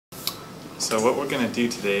So what we're going to do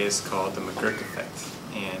today is called the McGurk effect,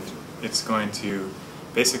 and it's going to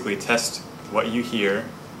basically test what you hear,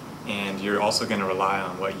 and you're also going to rely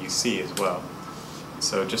on what you see as well.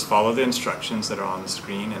 So just follow the instructions that are on the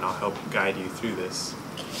screen and I'll help guide you through this.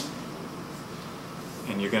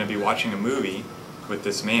 And you're going to be watching a movie with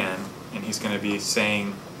this man, and he's going to be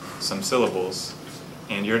saying some syllables,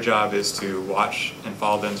 and your job is to watch and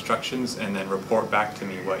follow the instructions and then report back to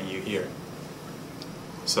me what you hear.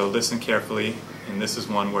 So listen carefully, and this is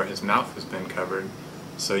one where his mouth has been covered,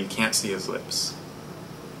 so you can't see his lips.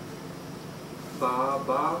 Ba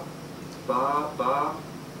ba ba ba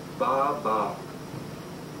ba ba.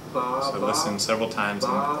 So listen several times,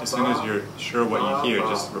 and as soon as you're sure what you hear,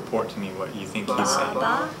 just report to me what you think he's saying.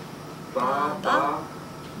 Ba ba ba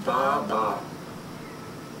ba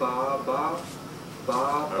ba ba.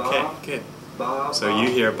 Okay, good. So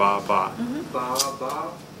you hear ba ba. Ba.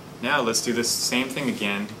 Now let's do this same thing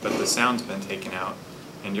again, but the sound's been taken out,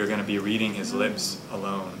 and you're going to be reading his lips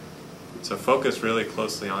alone. So focus really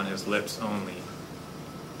closely on his lips only,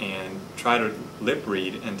 and try to lip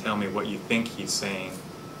read and tell me what you think he's saying.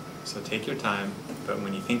 So take your time, but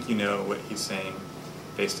when you think you know what he's saying,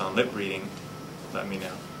 based on lip reading, let me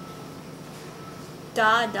know.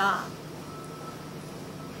 Da da.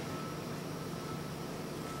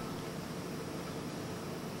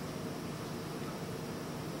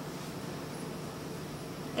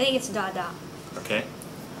 I think it's da da. Okay?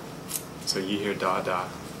 So you hear da da.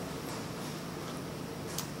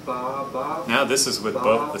 Now this is with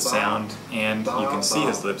both the sound and you can see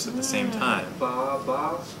his lips at the same time.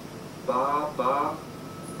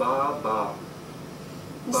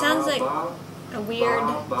 It sounds like a weird...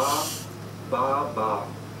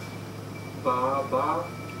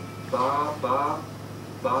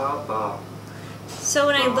 So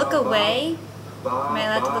when I look away, am I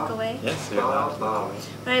allowed to look away? Yes, you're allowed to look away.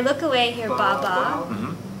 When I look away, I hear ba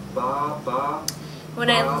ba. When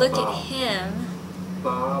I look at him,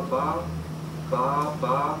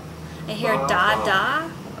 I hear da da,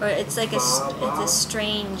 or it's like it's a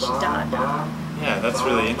strange da da. Yeah, that's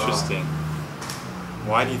really interesting.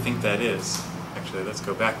 Why do you think that is? Actually, let's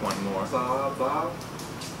go back one more.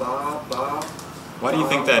 Why do you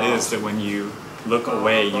think that is, that when you look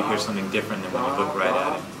away you hear something different than when you look right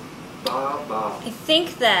at it? I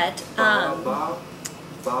think that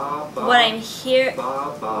what I'm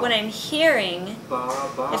hearing,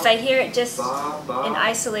 if I hear it just in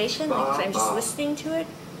isolation, like if I'm just listening to it,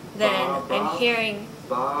 then I'm hearing,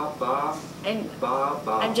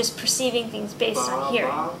 I'm just perceiving things based on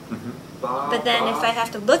hearing. But then if I have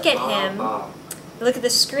to look at him, look at the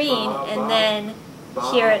screen, and then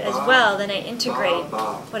hear it as well, then I integrate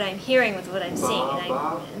what I'm hearing with what I'm seeing,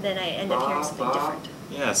 and then I end up hearing something different.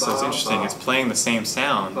 Yeah, so it's interesting. It's playing the same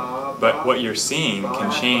sound, but what you're seeing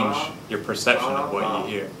can change your perception of what you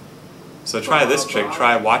hear. So try this trick.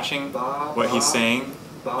 Try watching what he's saying,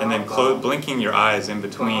 and then blinking your eyes in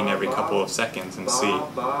between every couple of seconds and see.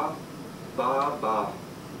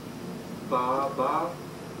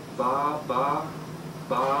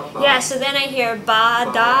 Yeah, so then I hear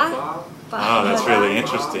ba da. Oh, that's really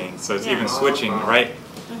interesting. So it's even switching right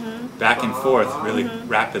back and forth really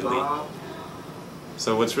rapidly.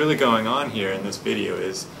 So what's really going on here in this video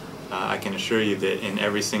is I can assure you that in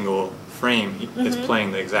every single frame it's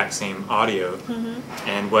playing the exact same audio,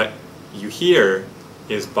 and what you hear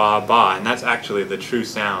is ba ba, and that's actually the true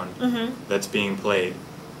sound that's being played.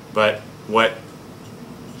 But what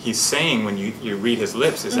he's saying when you read his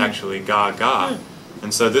lips is actually ga ga.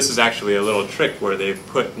 And so this is actually a little trick where they've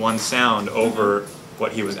put one sound over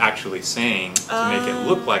what he was actually saying to make it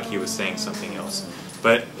look like he was saying something else.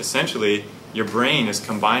 But essentially, your brain is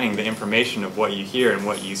combining the information of what you hear and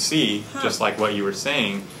what you see, just like what you were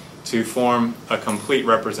saying, to form a complete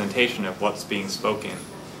representation of what's being spoken.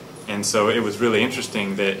 And so it was really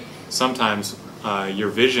interesting that sometimes your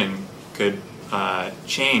vision could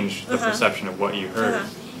change the perception of what you heard.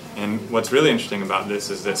 And what's really interesting about this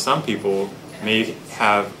is that some people may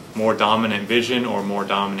have more dominant vision or more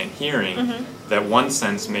dominant hearing, that one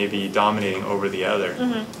sense may be dominating over the other.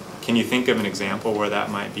 Can you think of an example where that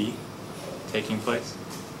might be taking place?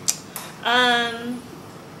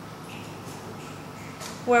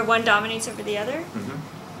 Where one dominates over the other?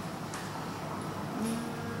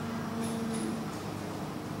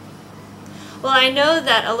 Well, I know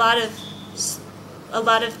that a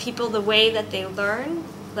lot of people, the way that they learn,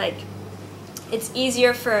 like, it's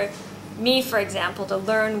easier for me, for example, to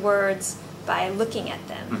learn words by looking at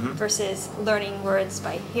them versus learning words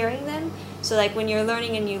by hearing them. So like when you're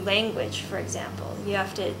learning a new language, for example, you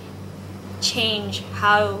have to change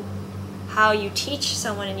how how you teach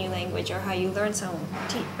someone a new language or how you learn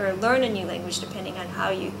learn a new language, depending on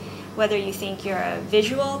whether you think you're a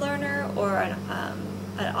visual learner or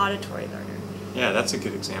an auditory learner. Yeah, that's a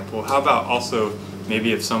good example. How about also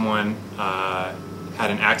maybe if someone had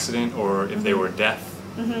an accident, or if they were deaf,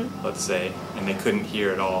 let's say, and they couldn't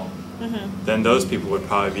hear at all, then those people would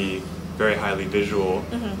probably be very highly visual,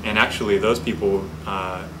 and actually those people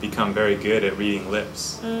become very good at reading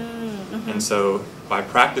lips. And so by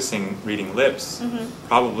practicing reading lips,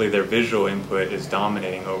 probably their visual input is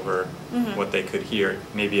dominating over what they could hear,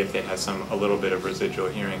 maybe if they had a little bit of residual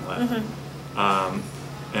hearing left.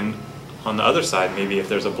 And on the other side, maybe if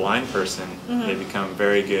there's a blind person, they become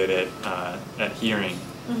very good at hearing.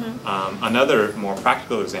 Another more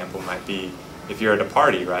practical example might be if you're at a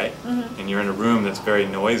party, right, and you're in a room that's very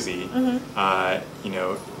noisy. You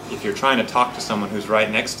know, if you're trying to talk to someone who's right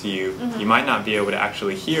next to you, you might not be able to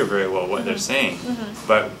actually hear very well what they're saying.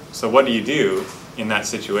 So what do you do in that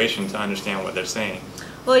situation to understand what they're saying?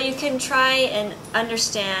 Well, you can try and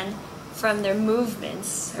understand from their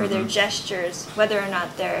movements or their gestures whether or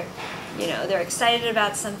not they're excited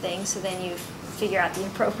about something, so then you figure out the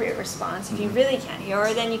appropriate response if you really can't hear,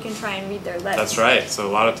 or then you can try and read their lips. That's right. So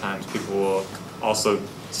a lot of times people will also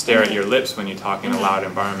stare at your lips when you talk in a loud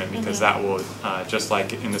environment, because that will, just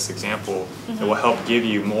like in this example, it will help give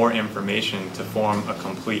you more information to form a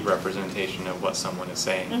complete representation of what someone is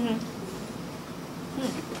saying.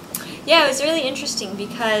 Yeah, it was really interesting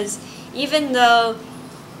because even though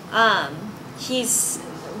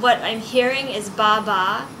what I'm hearing is ba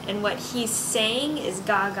ba, and what he's saying is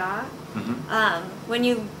ga ga.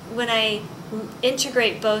 When I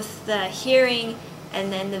integrate both the hearing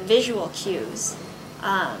and then the visual cues,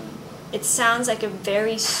 it sounds like a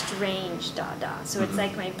very strange da da. So it's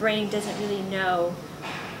like my brain doesn't really know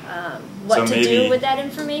what to do with that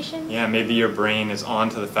information. Yeah, maybe your brain is on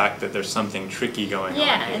to the fact that there's something tricky going on here.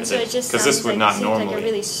 Yeah, and so it just sounds like a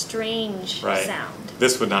really strange sound.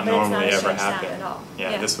 This would not normally ever happen. At all.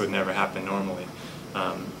 Yeah, this would never happen normally.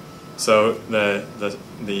 So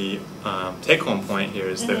the take-home point here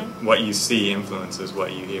is that what you see influences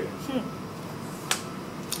what you hear.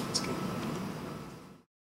 That's good.